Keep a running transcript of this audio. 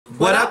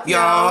What up,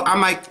 y'all? I'm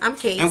Mike. I'm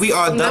Kate. And we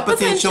are The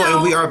Potential,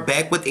 and we are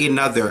back with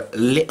another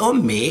little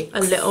mix.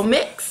 A little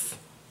mix.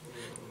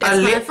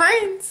 That's my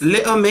friends.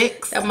 Little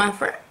mix. That's my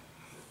friend.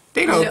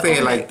 They don't say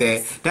it like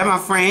that. That's my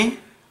friend.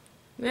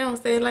 They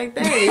don't say it like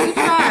that. You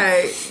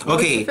tried.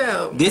 Okay,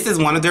 this is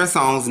one of their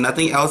songs,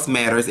 Nothing Else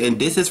Matters, and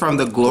this is from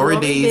the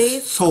Glory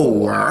Days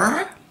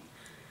tour.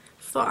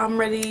 So I'm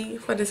ready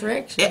for this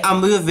reaction.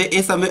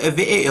 It's a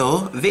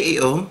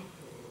video.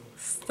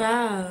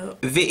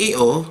 Stop.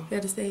 Video. You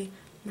gotta say,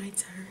 my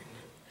turn.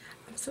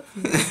 I'm so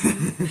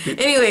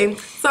Anyway,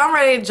 so I'm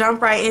ready to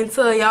jump right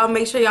into it. Y'all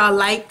make sure y'all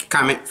like,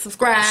 comment,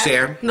 subscribe,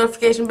 share,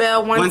 notification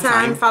bell one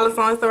time. Follow us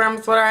on Instagram,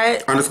 that's what I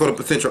 _ the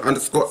potential _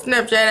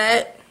 Snapchat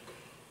at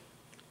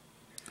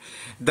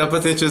The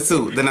Potential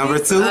 2, the number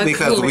 2,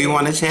 because we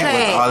want to chat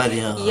with all of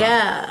you.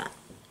 Yeah.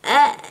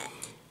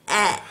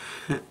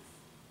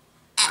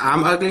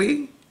 I'm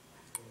ugly.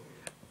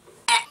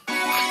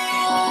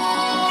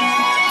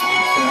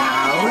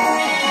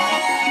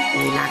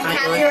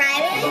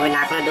 Copyrighted? We're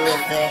not gonna do it. No.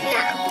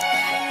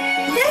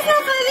 That's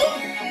not funny.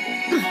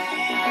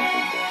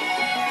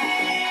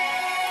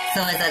 So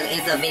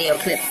it's a video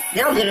clip.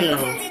 They don't get them no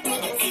more.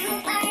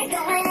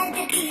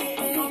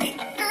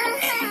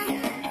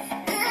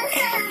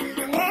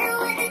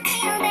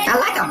 I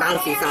like a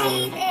bouncy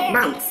song.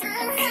 Bounce.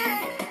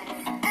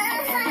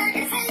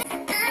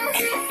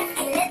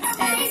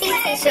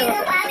 Sure.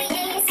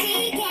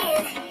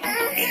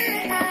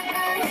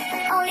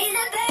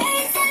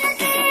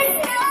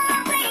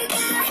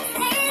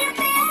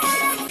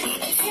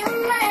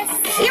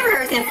 She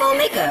rehearsing full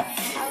makeup.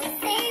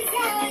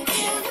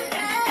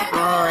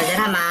 Oh, is that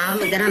her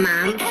mom? Is that her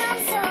mom?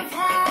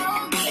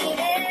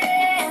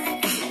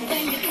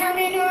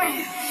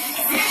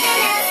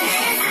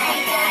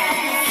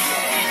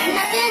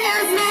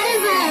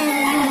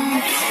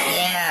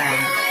 Yeah.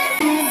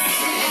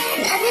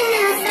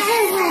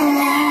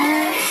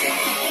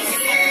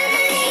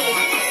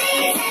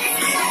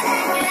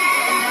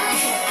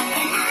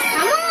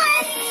 Come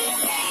on.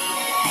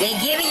 They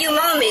giving you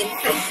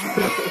moments.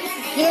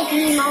 Give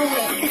me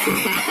moments.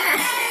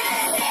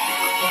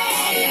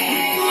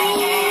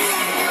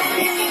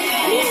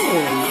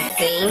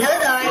 Sing.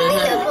 Those are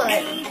Leah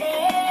put.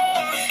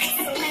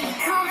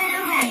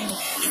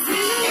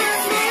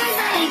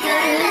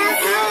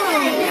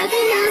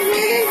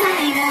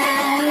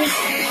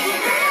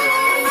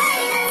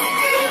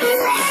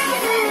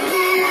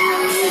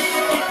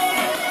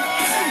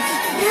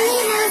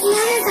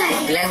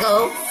 Let's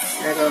go.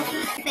 Let's go.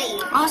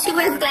 Oh, she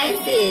wears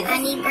glasses. I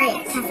need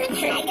bricks.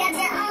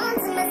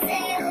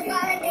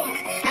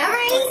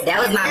 Alright. That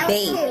was my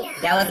babe.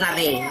 That was my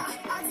babe.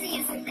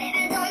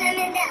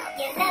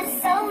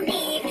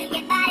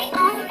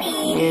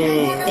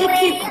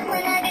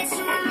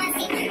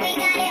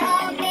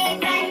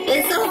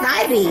 It's so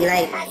vibey,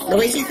 like the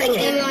way she's singing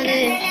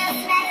it.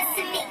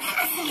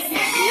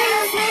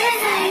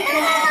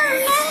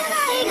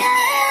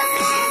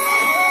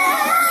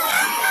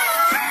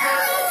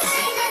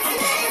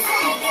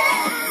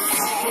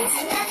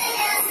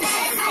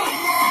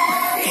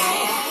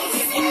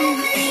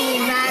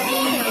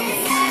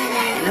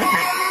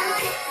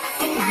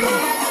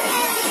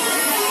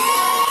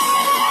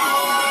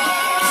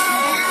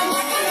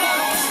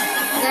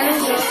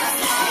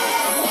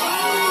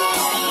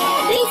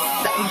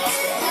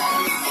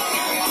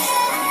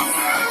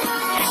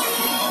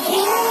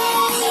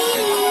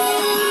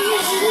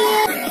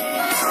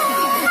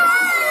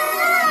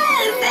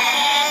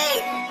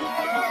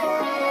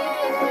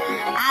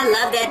 I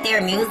love that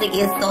their music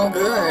is so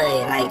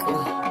good. Like,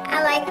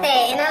 I like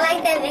that, and I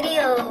like that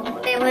video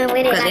that went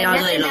with it. Like,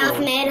 nothing else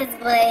matters,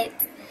 but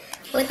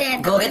with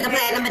that. Go get the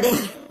platinum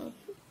edition.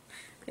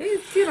 He's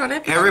cute on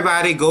that.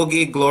 Everybody, go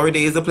get Glory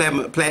Days the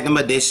platinum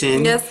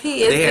edition. Yes,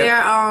 he is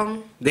there.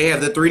 They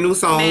have the 3 new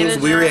songs. Manager.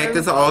 We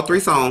reacted to all 3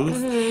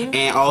 songs,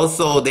 and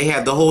also they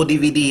have the whole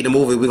DVD, the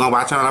movie. We're gonna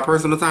watch it on our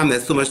personal time.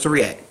 That's too much to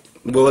react.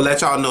 We'll let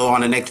y'all know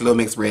on the next little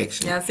mix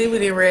reaction. Yeah, see, we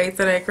didn't react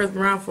to that Chris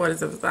Brown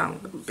 47 song.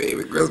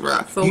 Baby, Chris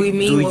Brown. So we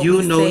mean do what you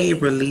we know say. he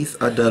released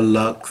a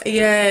deluxe?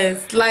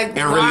 Yes, like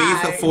And why?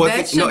 released a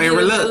 14. No, and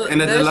look,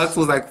 and the That's- deluxe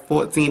was like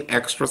 14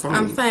 extra songs.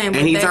 I'm saying,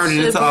 and he but turned it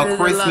that into should a be the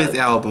Christmas deluxe.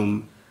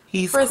 album.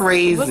 He's Chris,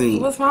 crazy.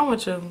 What's wrong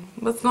with you?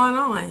 What's going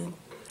on?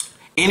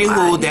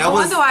 Anywho, that I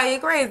was. wonder why you're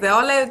crazy.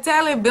 All that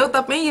talent built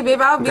up in you,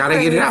 baby. I'll be Gotta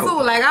crazy get it out.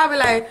 too. Like I'll be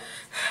like,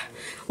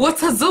 what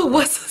to do?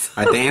 What to do?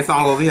 A dance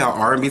song over here,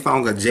 R&B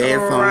song, a jazz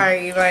song.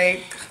 Right,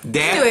 like.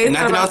 That Anyway,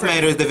 Nothing Else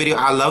Matters, the video.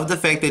 I love the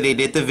fact that they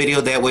did the video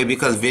that way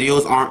because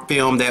videos aren't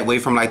filmed that way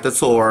from like the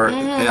tour.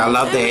 And I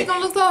love And that. we gonna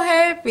look so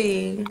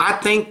happy. I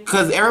think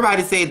because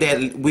everybody say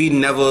that we've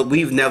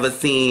never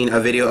seen a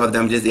video of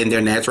them just in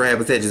their natural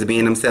habitat, just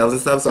being themselves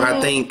and stuff. So I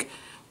think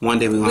one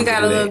day we We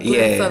got a do little that.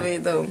 glimpse of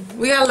it though.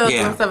 We got a little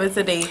glimpse of it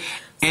today.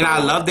 And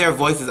I love their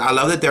voices. I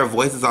love that their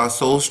voices are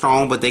so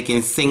strong, but they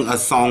can sing a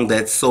song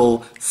that's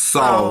so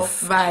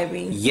soft,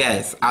 vibey.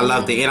 Yes, I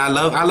loved it, and I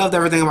loved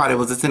everything about it. It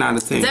was a 10 out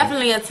of 10.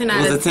 Definitely a 10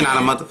 out of 10. It was a 10 out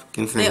of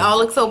motherfucking 10. They all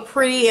look so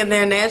pretty in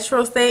their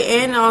natural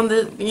state and on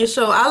your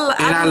show.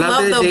 I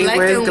love the black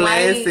and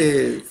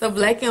glasses. white, the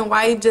black and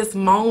white just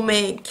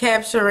moment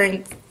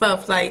capturing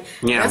stuff. Like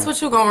that's what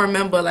you're gonna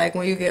remember. Like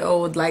when you get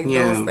old, like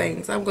those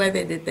things. I'm glad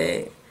they did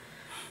that.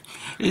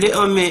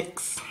 Little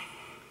Mix.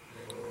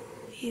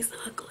 He's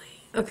ugly.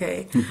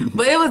 Okay,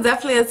 but it was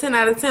definitely a 10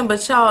 out of 10.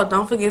 But y'all,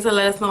 don't forget to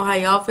let us know how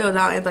y'all feel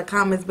down in the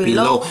comments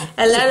below.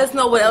 And let us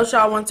know what else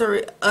y'all want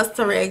us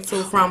to react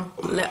to from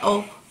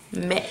Little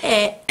Mix.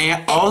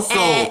 And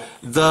also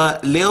the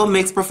Lil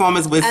Mix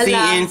performance with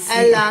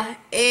CNC.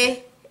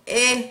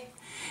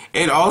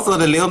 And also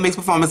the Lil Mix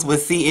performance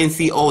with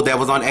CNCO that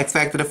was on X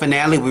Factor the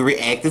finale. We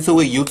reacted to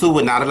it. YouTube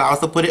would not allow us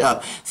to put it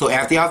up. So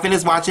after y'all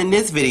finish watching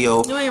this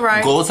video,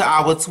 go to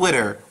our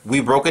Twitter. We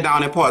broke it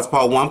down in parts.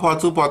 Part 1,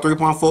 Part 2, Part 3,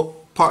 Part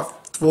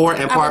 4,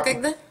 and Part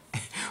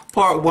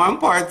 1,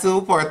 Part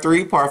 2, Part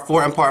 3, Part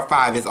 4, and Part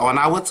 5 is on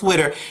our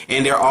Twitter,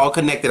 and they're all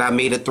connected. I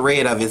made a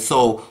thread of it,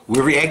 so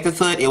we reacted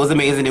to it. It was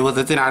amazing. It was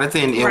a 10 out of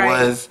 10. It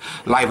was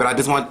live, but I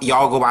just want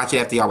y'all to go watch it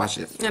after y'all watch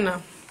it. You know.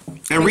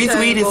 And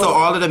retweet it so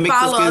all of the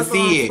mixers can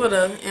see it. Follow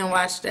us on Twitter and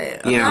watch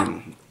that. Okay?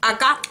 Yeah.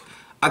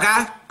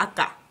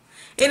 Okay.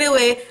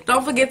 Anyway,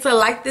 don't forget to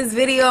like this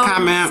video,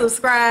 comment,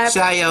 subscribe,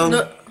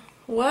 Shayo.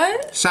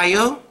 What?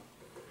 Shayo.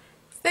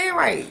 Say it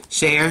right.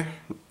 Share.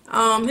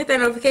 Hit that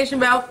notification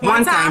bell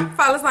one time.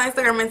 Follow us on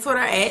Instagram and Twitter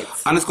at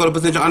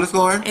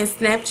 _the_potential_ and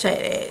Snapchat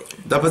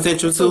at the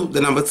potential 2,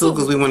 the number 2,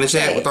 because we want to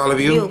chat with all of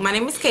you. My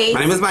name is Kate. My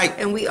name is Mike.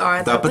 And we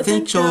are the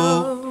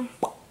potential.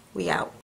 We out.